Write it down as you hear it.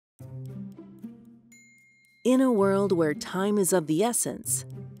In a world where time is of the essence,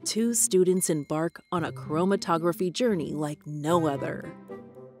 two students embark on a chromatography journey like no other.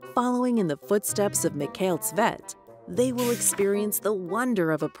 Following in the footsteps of Mikhail Tzvet, they will experience the wonder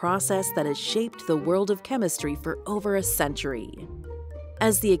of a process that has shaped the world of chemistry for over a century.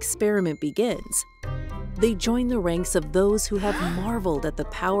 As the experiment begins, they join the ranks of those who have marveled at the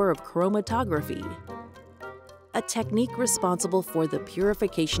power of chromatography, a technique responsible for the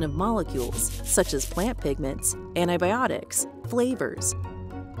purification of molecules such as plant pigments, antibiotics, flavors,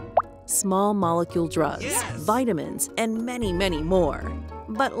 small molecule drugs, vitamins, and many, many more.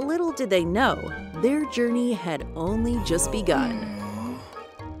 But little did they know, their journey had only just begun.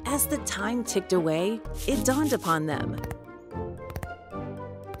 As the time ticked away, it dawned upon them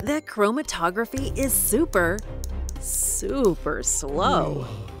that chromatography is super slow.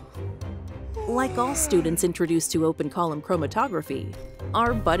 Like all students introduced to open column chromatography,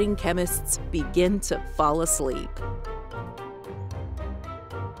 our budding chemists begin to fall asleep.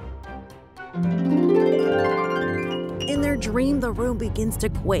 In their dream, the room begins to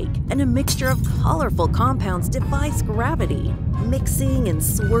quake, and a mixture of colorful compounds defies gravity, mixing and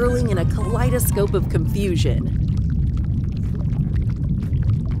swirling in a kaleidoscope of confusion.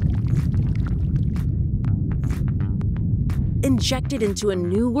 Injected into a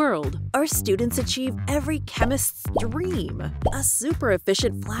new world, our students achieve every chemist's dream, a super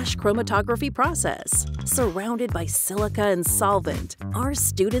efficient flash chromatography process. Surrounded by silica and solvent, our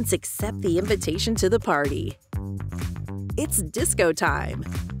students accept the invitation to the party. It's disco time.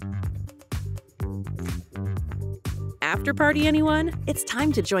 After party, anyone? It's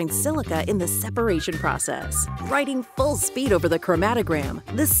time to join silica in the separation process. Riding full speed over the chromatogram,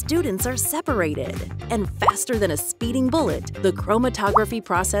 the students are separated. And faster than a speeding bullet, the chromatography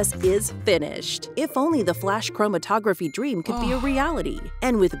process is finished. If only the flash chromatography dream could be a reality.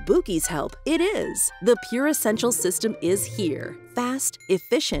 And with Buki's help, it is. The Pure Essential system is here. Fast,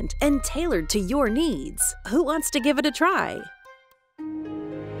 efficient, and tailored to your needs. Who wants to give it a try?